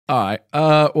All right.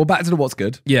 Well, back to the what's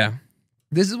good. Yeah.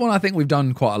 This is one I think we've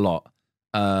done quite a lot.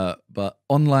 But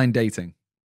online dating.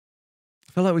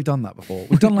 I feel like we've done that before.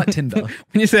 We've done like Tinder.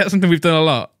 When you say that's something we've done a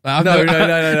lot.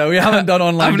 No. We haven't done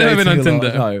online dating. I've never been on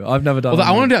Tinder. No, I've never done. Although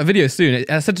I want to do that video soon.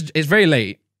 It's very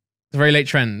late. It's a very late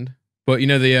trend. But you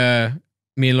know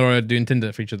me and Laura doing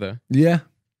Tinder for each other. Yeah.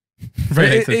 Very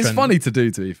late for the It's trend. funny to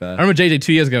do, to be fair. I remember JJ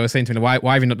 2 years ago was saying to me, why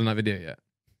have you not done that video yet?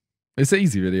 It's an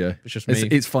easy video. It's just me.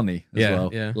 It's funny as well.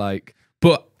 Yeah. Like,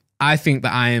 but I think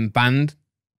that I am banned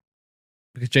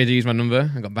because JJ used my number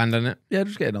and got banned on it. yeah,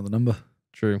 just get another number.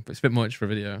 True, but it's a bit much for a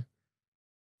video.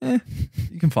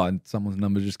 You can find someone's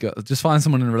number. Just find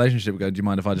someone in a relationship. Go, do you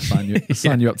mind if I just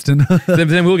sign you up to Tinder?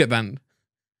 then we'll get banned.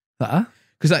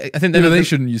 Because I think they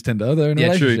shouldn't use Tinder. They're in a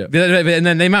relationship. True. And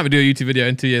then they might do a YouTube video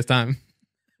in 2 years' time.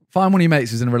 Find one of your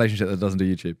mates who's in a relationship that doesn't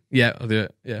do YouTube. Yeah, I'll do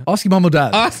it. Yeah. Ask your mum or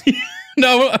dad.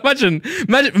 No, imagine,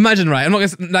 right? I'm not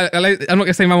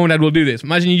gonna say my mum and dad will do this.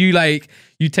 Imagine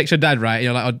you text your dad, right? And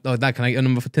you're like, oh, dad, can I get a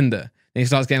number for Tinder? And he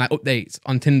starts getting like updates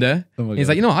on Tinder. And he's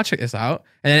like, you know what? I'll check this out.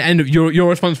 And then end up, you're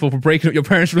responsible for breaking up your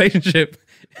parents' relationship.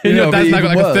 And your dad's now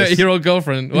got like a 30-year-old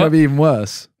girlfriend. What? It'll be even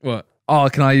worse. What? Oh,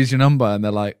 can I use your number? And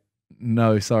they're like,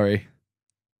 no, sorry.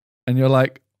 And you're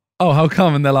like, oh, how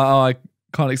come? And they're like, oh, I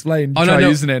can't explain. Try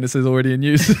using it and it says already in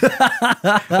use.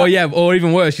 Or yeah, or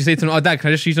even worse, you say to them, oh, dad, can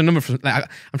I just use your number for like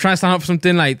I'm trying to sign up for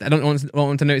something, like I don't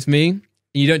want to know it's me. And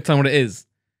you don't tell them what it is.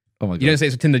 Oh my god. You don't say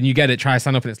it's for Tinder and you get it, try to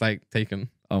sign up and it's like taken.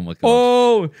 Oh my god.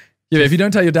 Oh yeah, but if you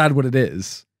don't tell your dad what it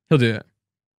is, he'll do it.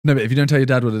 No, but if you don't tell your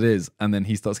dad what it is and then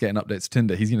he starts getting updates to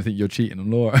Tinder, he's gonna think you're cheating on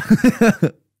Laura.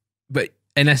 But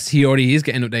unless he already is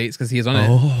getting updates because he is on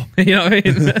it. You know what I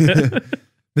mean?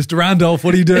 Mr. Randolph,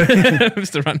 what are you doing?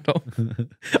 Mr. Randolph.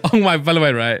 Oh, by the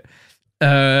way, right?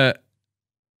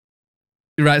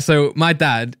 Right, so my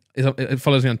dad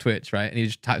follows me on Twitch, right? And he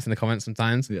just types in the comments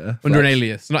sometimes. Yeah. Under an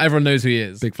alias. Not everyone knows who he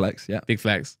is. Big flex, yeah. Big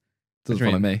flex. Doesn't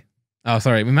follow me. Oh,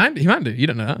 sorry. He might do. You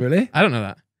don't know that. Really? I don't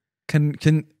know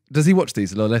that. Does he watch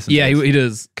these or listen? Yeah, he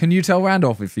does. Can you tell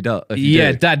Randolph if he does?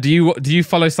 Yeah, Dad, do you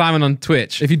follow Simon on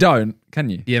Twitch? If you don't, can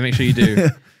you? Yeah, make sure you do.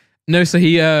 No, so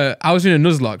I was doing a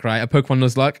Nuzlocke, right? A Pokemon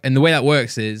Nuzlocke. And the way that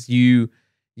works is you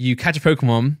catch a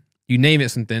Pokemon, you name it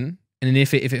something, and then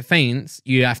if it faints,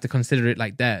 you have to consider it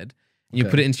like dead. And you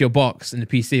put it into your box in the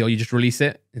PC, or you just release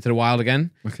it into the wild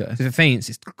again. Okay. So if it faints,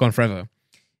 it's gone forever.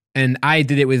 And I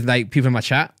did it with like people in my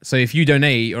chat. So if you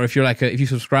donate or if you're if you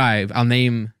subscribe, I'll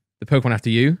name the Pokemon after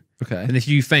you. Okay. And if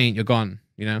you faint, you're gone.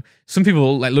 You know, some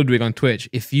people like Ludwig on Twitch.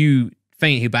 If you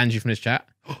faint, he bans you from his chat.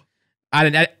 I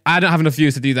don't have enough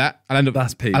viewers to do that. I'll end up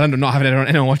not having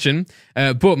anyone watching.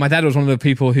 But my dad was one of the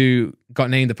people who got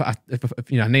named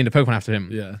named a Pokemon after him.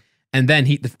 Yeah. And then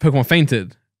the Pokemon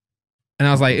fainted. And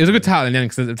I was like, it was a good title in the end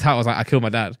because the title was like, I killed my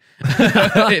dad.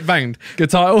 It banged. Good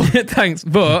title. Thanks.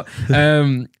 But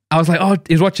I was like, oh,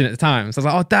 he was watching at the time. So I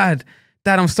was like, oh, Dad,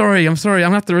 I'm sorry. I'm going to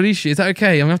have to release you. Is that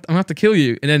okay? I'm going to have to kill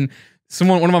you. And then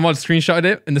one of my mods screenshotted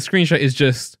it. And the screenshot is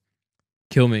just,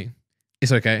 kill me.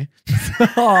 It's okay.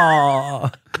 Oh,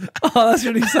 that's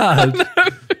really sad.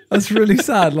 That's really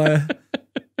sad. Like,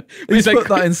 he's put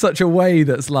that in such a way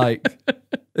that's like,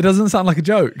 it doesn't sound like a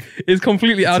joke. It's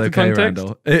completely out of context.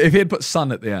 Randall. If he had put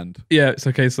son at the end. Yeah, it's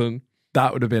okay, son.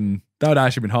 That would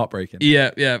actually been heartbreaking.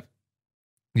 Yeah, yeah.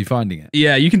 You finding it?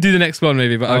 Yeah, you can do the next one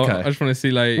maybe, but okay. I just want to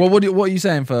see like... Well, what are you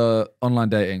saying for online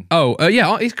dating? Oh,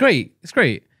 yeah, it's great. It's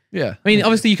great. Yeah. I mean,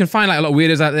 obviously you can find like a lot of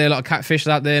weirdos out there, a lot of catfish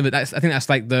out there, but I think that's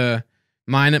like the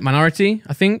minority,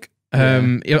 I think.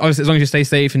 Obviously, as long as you stay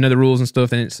safe and know the rules and stuff,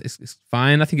 then it's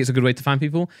fine. I think it's a good way to find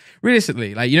people.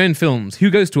 Realistically, like, you know, in films, who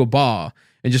goes to a bar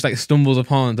and just like stumbles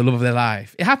upon the love of their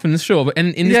life? It happens, sure, but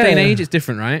in this day and age, it's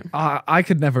different, right? I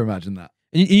could never imagine that.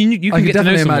 You can get to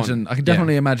know someone. I could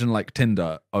definitely imagine like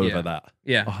Tinder over that.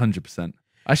 Yeah, 100%.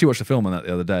 I actually watched a film on that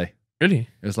the other day. Really?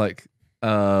 It was like,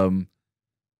 it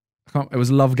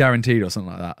was Love Guaranteed or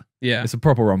something like that. Yeah, it's a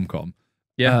proper rom-com.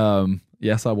 Yeah.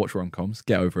 Yes, I watch rom-coms.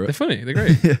 Get over it. They're funny. They're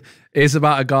great. It's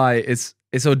about a guy. It's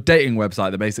a dating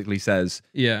website that basically says,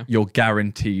 you're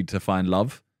guaranteed to find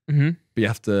love, but you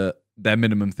have to. Their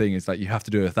minimum thing is like you have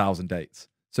to do 1,000 dates.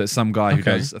 So it's some guy who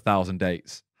does 1,000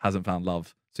 dates, hasn't found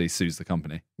love, so he sues the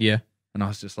company. Yeah. And I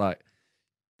was just like,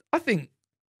 I think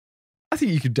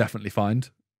you could definitely find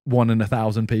 1 in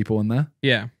 1,000 people in there.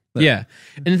 Yeah. Yeah.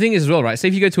 And the thing is as well, right? Say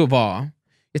if you go to a bar,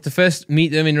 you have to first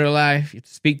meet them in real life. You have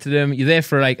to speak to them. You're there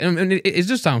for like, and it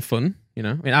just sounds fun, you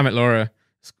know? I mean, I met Laura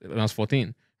when I was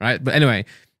 14, right? But anyway,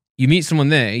 you meet someone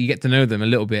there, you get to know them a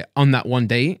little bit on that one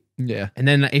date. Yeah. And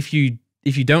then if you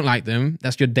don't like them,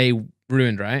 that's your day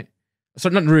ruined, right? So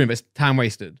not ruined, but it's time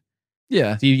wasted.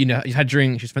 Yeah. So you've had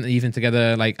drinks, you spent the evening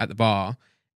together, like at the bar,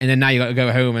 and then now you got to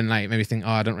go home and like maybe think,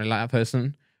 oh, I don't really like that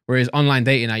person. Whereas online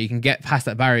dating now, you can get past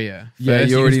that barrier. Yeah,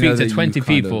 you already can speak know to 20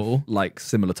 people, like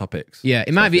similar topics. Yeah,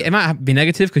 it might be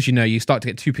negative because you start to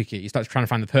get too picky. You start trying to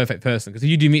find the perfect person because if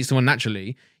you do meet someone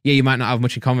naturally, yeah, you might not have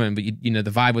much in common, but you know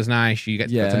the vibe was nice. You get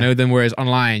to know them. Whereas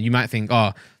online, you might think,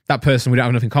 oh, that person we don't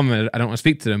have enough in common. I don't want to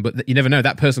speak to them. But you never know.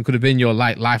 That person could have been your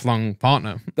like lifelong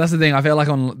partner. That's the thing. I feel like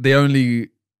the only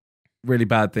really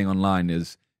bad thing online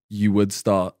is you would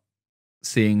start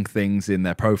seeing things in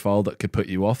their profile that could put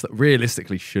you off that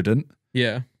realistically shouldn't.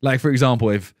 Yeah. Like, for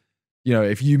example, if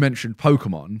you mentioned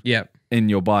Pokemon in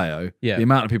your bio, the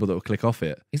amount of people that will click off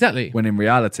it. Exactly. When in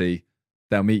reality,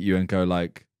 they'll meet you and go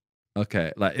like,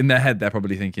 okay. Like, in their head, they're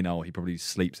probably thinking, oh, he probably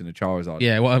sleeps in a Charizard.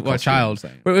 Yeah, what a child.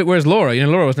 Whereas Laura,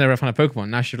 Laura was never a fan of Pokemon.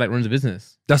 Now she like runs a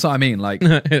business. That's what I mean. Like,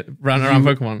 around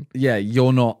Pokemon. Yeah,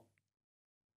 you don't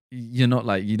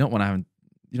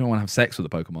want to have sex with a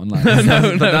Pokemon. Like,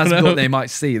 that's what they might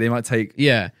see. They might take.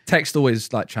 Yeah. Text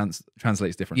always like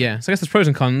translates differently. Yeah. So I guess there's pros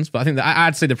and cons, but I think that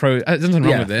I'd say the pros. There's nothing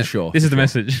wrong with it. For sure. This is the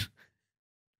message.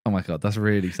 Oh my God, that's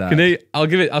really sad.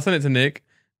 I'll send it to Nick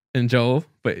and Joel,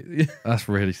 but that's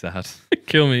really sad.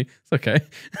 Kill me. It's okay.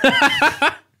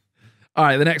 All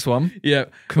right, the next one. Yeah.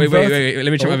 Wait.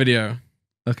 Let me check my video.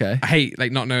 Okay. I hate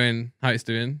like not knowing how it's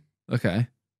doing. Okay.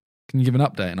 Can you give an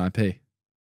update in IP?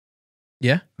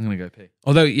 Yeah, I'm gonna go pee.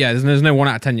 Although, yeah, there's no 1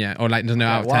 out of 10 yet, or like there's no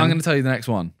out of 10. Well, I'm gonna tell you the next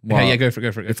one. Okay, yeah, go for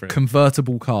it. It's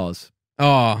convertible cars.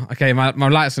 Oh, okay. My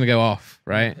light's gonna go off,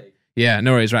 right? Okay. Yeah,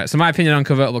 no worries. Right. So my opinion on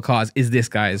convertible cars is this,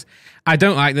 guys. I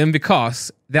don't like them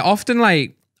because they're often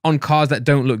like on cars that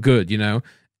don't look good.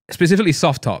 Specifically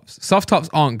soft tops. Soft tops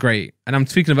aren't great, and I'm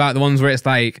speaking about the ones where it's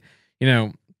like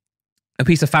a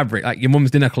piece of fabric, like your mum's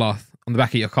dinner cloth on the back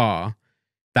of your car,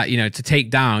 that to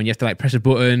take down you have to like press a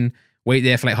button. Wait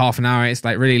there for like half an hour. It's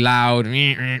like really loud.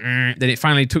 Then it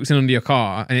finally tucks in under your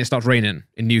car and it starts raining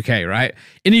in the UK, right?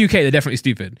 In the UK, they're definitely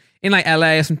stupid. In like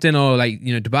LA or something, or like,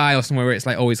 Dubai or somewhere where it's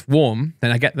like always warm,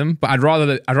 then I get them. But I'd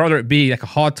rather it be like a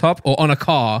hard top or on a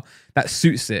car that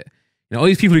suits it. All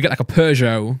these people who get like a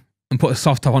Peugeot and put a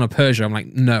soft top on a Peugeot, I'm like,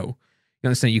 no. You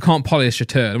understand? You can't polish a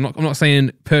turd. I'm not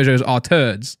saying Peugeots are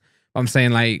turds. But I'm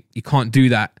saying like, you can't do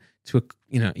that to a,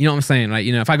 you know what I'm saying? Like,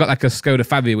 if I got like a Skoda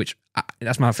Fabia, which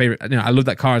that's my favorite, I loved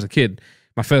that car as a kid.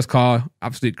 My first car,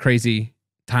 absolute crazy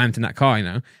times in that car,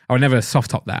 I would never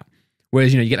soft top that.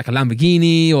 Whereas, you get like a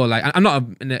Lamborghini or like, I'm not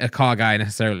a car guy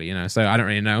necessarily, so I don't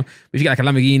really know. But if you get like a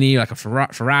Lamborghini or like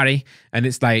a Ferrari and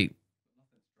it's like,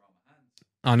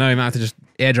 oh no, you might have to just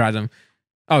air dry them.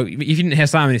 Oh, if you didn't hear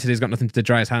Simon, he said he's got nothing to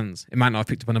dry his hands. It might not have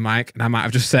picked up on the mic and I might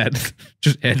have just said,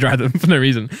 just air dry them for no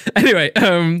reason. Anyway,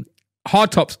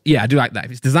 hard tops, yeah, I do like that.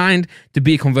 If it's designed to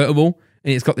be convertible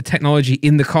and it's got the technology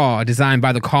in the car designed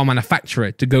by the car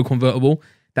manufacturer to go convertible,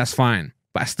 that's fine.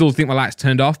 But I still think my light's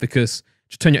turned off because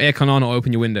just turn your aircon on or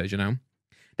open your windows,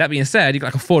 That being said, you got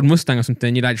like a Ford Mustang or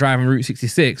something, you're like driving Route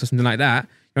 66 or something like that.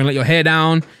 You want to let your hair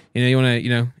down, you want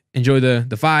to, enjoy the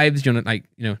vibes, you want to like,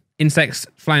 insects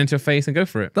flying into your face and go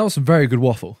for it. That was some very good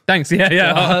waffle. Thanks,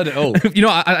 yeah. I heard it all.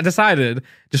 I decided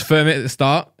just firm it at the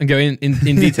start and go in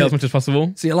detail as much as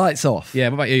possible. So your light's off? Yeah,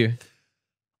 what about you?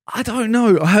 I don't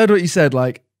know. I heard what you said,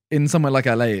 like, in somewhere like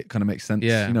LA, it kind of makes sense.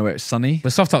 Yeah. Where it's sunny.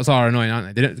 But soft tops are annoying,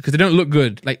 aren't they? Because they don't look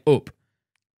good, like up.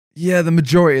 Yeah, the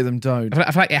majority of them don't.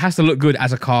 I feel like it has to look good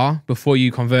as a car before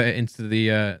you convert it into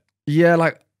the... Yeah,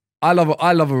 like, I love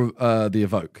the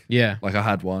Evoque. Yeah. Like, I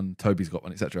had one, Toby's got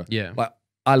one, etc. Yeah. Like,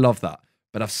 I love that.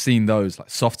 But I've seen those, like,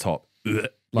 soft top. Like,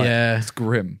 yeah. It's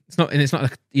grim. It's not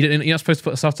like... You're not supposed to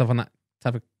put a soft top on that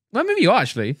type of... Well, maybe you are,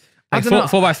 actually. Like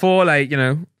 4x4, like,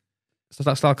 stuff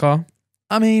that style car.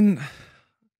 I mean,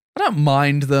 I don't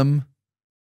mind them.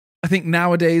 I think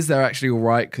nowadays they're actually all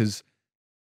right because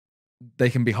they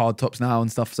can be hard tops now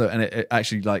and stuff. So, and it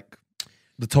actually like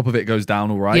the top of it goes down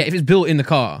all right. Yeah, if it's built in the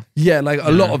car. Yeah, like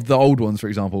a lot of the old ones, for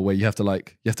example, where you have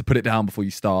to put it down before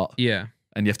you start. Yeah,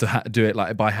 and you have to do it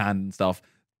like by hand and stuff.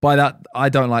 By that, I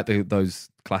don't like those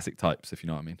classic types, if you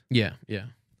know what I mean. Yeah.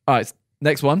 All right,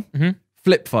 next one. Mm-hmm.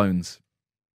 Flip phones.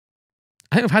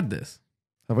 I think I've had this.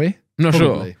 Have we? I'm not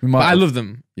sure, but I love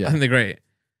them. Yeah. I think they're great.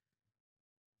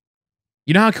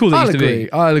 You know how cool they used to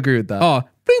be? I'll agree with that. Oh,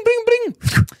 bring.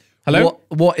 Hello?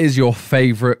 What is your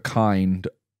favorite kind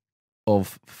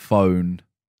of phone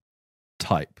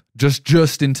type?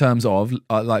 Just in terms of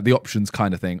like the options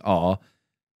kind of thing are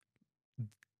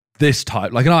this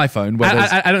type, like an iPhone.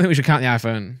 I don't think we should count the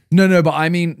iPhone. No, but I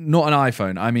mean not an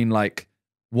iPhone. I mean like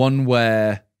one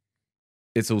where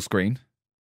it's all screen.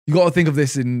 You got to think of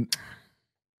this in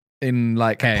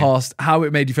like past, how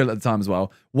it made you feel at the time as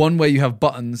well. One where you have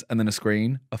buttons and then a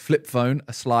screen, a flip phone,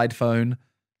 a slide phone.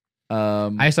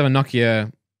 I used to have a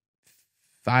Nokia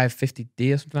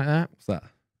 550D or something like that. What's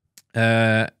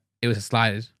that? It was a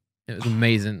slide. It was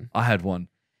amazing. I had one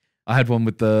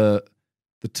with the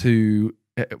two.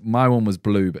 My one was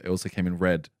blue, but it also came in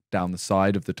red down the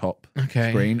side of the top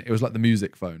screen. It was like the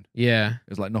music phone. Yeah. It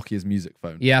was like Nokia's music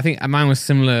phone. Yeah, I think mine was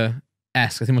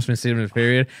similar-esque. I think it must have been similar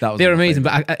period. They were amazing,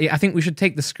 but I think we should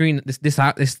take the screen, this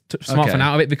smartphone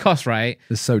out of it because, right?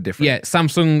 They're so different. Yeah,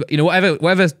 Samsung,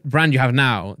 whatever brand you have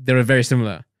now, they're very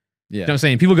similar. Yeah. You know what I'm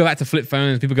saying? People go back to flip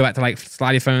phones, people go back to like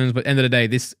slidey phones, but at the end of the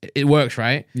day, it works,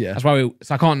 right? Yeah. That's why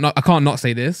I can't not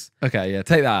say this. Okay, yeah,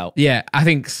 take that out. Yeah, I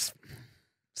think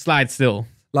slide still.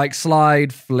 Like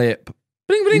slide, flip.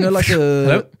 Bling, bling. Like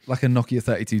a Nokia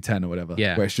 3210 or whatever.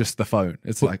 Yeah. Where it's just the phone.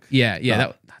 It's like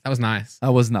that was nice.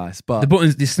 That was nice, but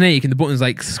the snake and the buttons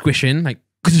like squishing, like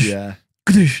yeah.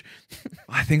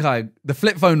 I think the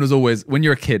flip phone was always, when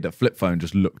you're a kid, a flip phone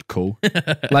just looked cool.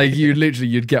 Like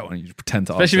you'd get one and you'd pretend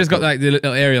to especially if it's got like the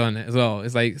little aerial on it as well.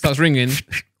 It's like starts ringing.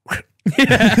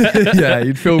 Yeah,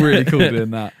 you'd feel really cool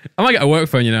doing that. I might get a work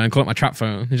phone, and call it my trap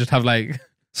phone and just have like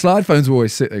slide phones will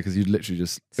always sit there because you'd literally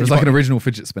just, it was like an original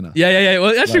fidget spinner. Yeah. Well,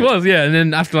 it actually was, yeah. And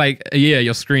then after like a year,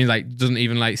 your screen like doesn't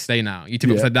even like stay now. You tip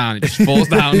it upside down, it just falls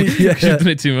down because you've done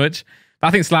it too much. But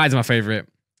I think slides are my favorite.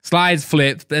 Slides,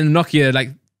 flip, then Nokia, like,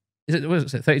 what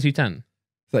is it, 3210?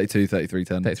 32,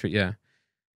 3310. 33, yeah.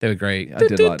 They were great. Yeah, I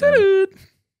did like that.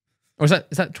 Or is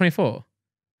that 24?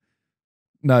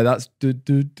 No, that's Oh,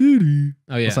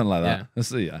 yeah. Or something like that.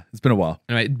 Yeah. It's been a while.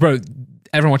 Anyway, bro,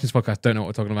 everyone watching this podcast don't know what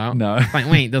we're talking about. No. Like,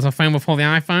 wait, there's a phone before the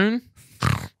iPhone?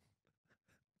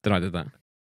 Then I did that.